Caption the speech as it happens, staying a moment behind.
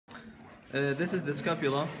This is the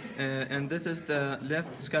scapula, and this is the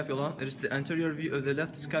left scapula. It is the anterior view of the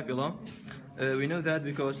left scapula. We know that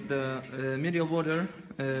because the medial border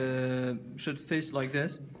should face like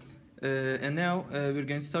this. And now we're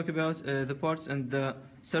going to talk about the parts and the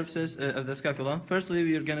surfaces of the scapula. Firstly,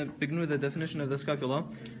 we are going to begin with the definition of the scapula.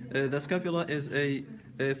 The scapula is a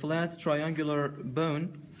flat triangular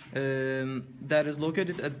bone that is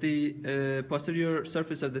located at the posterior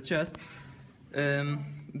surface of the chest.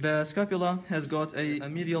 The scapula has got a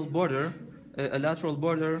medial border, a lateral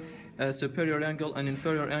border, a superior angle, an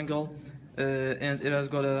inferior angle, and it has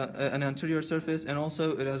got an anterior surface, and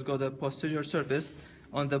also it has got a posterior surface.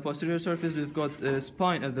 On the posterior surface, we've got the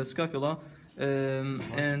spine of the scapula,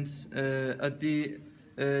 and at the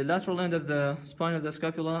lateral end of the spine of the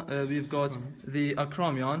scapula, we've got the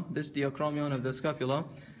acromion. This is the acromion of the scapula.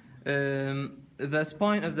 The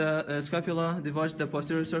spine of the scapula divides the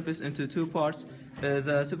posterior surface into two parts,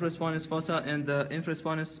 the supraspinous fossa and the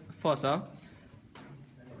infraspinous fossa.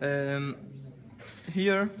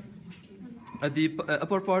 Here, at the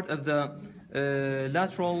upper part of the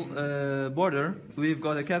lateral border, we've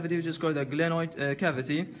got a cavity which is called a glenoid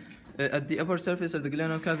cavity. At the upper surface of the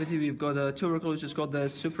glenoid cavity, we've got a tubercle which is called the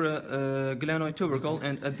supraglenoid tubercle,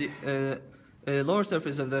 and at the lower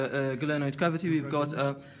surface of the glenoid cavity, we've got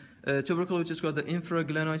a tubercle which is called the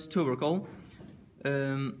infraglenoid tubercle.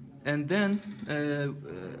 And then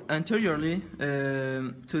anteriorly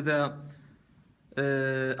to the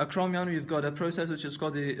acromion, we've got a process which is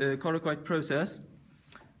called the coracoid process.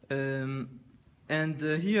 And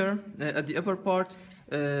here at the upper part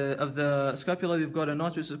of the scapula, we've got a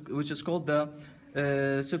notch which is called the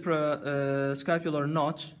suprascapular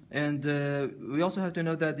notch, and we also have to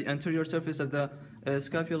know that the anterior surface of the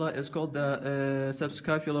scapula is called the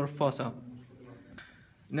subscapular fossa.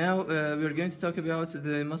 Now we're going to talk about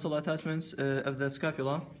the muscle attachments of the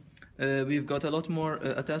scapula. We've got a lot more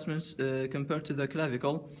attachments compared to the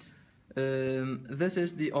clavicle. This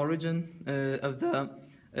is the origin of the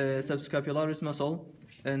subscapularis muscle,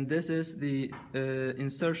 and this is the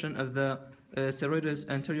insertion of the serratus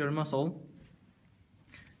anterior muscle.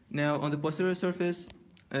 Now on the posterior surface,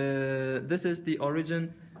 this is the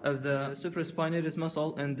origin of the supraspinatus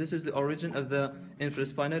muscle, and this is the origin of the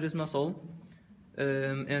infraspinatus muscle.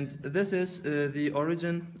 And this is the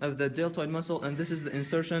origin of the deltoid muscle, and this is the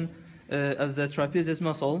insertion of the trapezius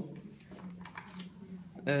muscle.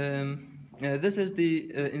 This is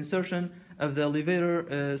the insertion of the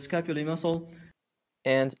levator scapulae muscle,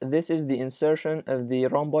 and this is the insertion of the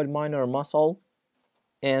rhomboid minor muscle,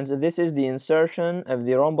 and this is the insertion of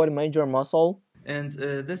the rhomboid major muscle, and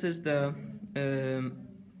this is the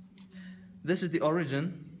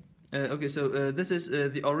origin. Okay, so this is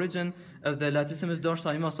the origin of the latissimus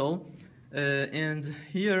dorsi muscle, and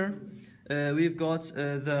here we've got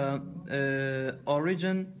the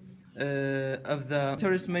origin of the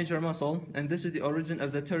teres major muscle, and this is the origin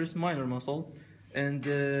of the teres minor muscle, and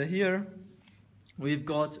here we've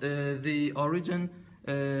got the origin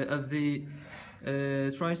of the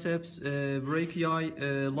triceps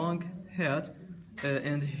brachii long head,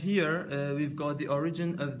 and here we've got the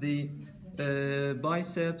origin of the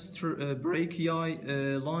biceps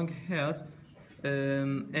brachii long head,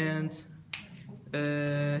 and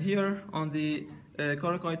here on the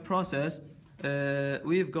coracoid process,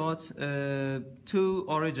 we've got two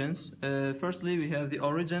origins. Firstly, we have the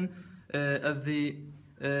origin of the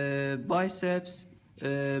biceps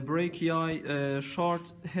brachii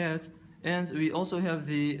short head, and we also have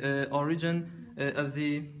the origin of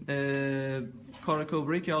the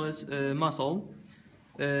coracobrachialis muscle.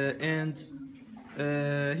 And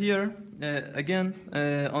here again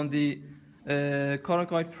on the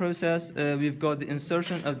coracoid process, we've got the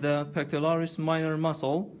insertion of the pectoralis minor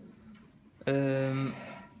muscle, and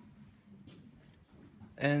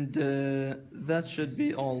that should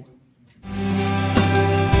be all.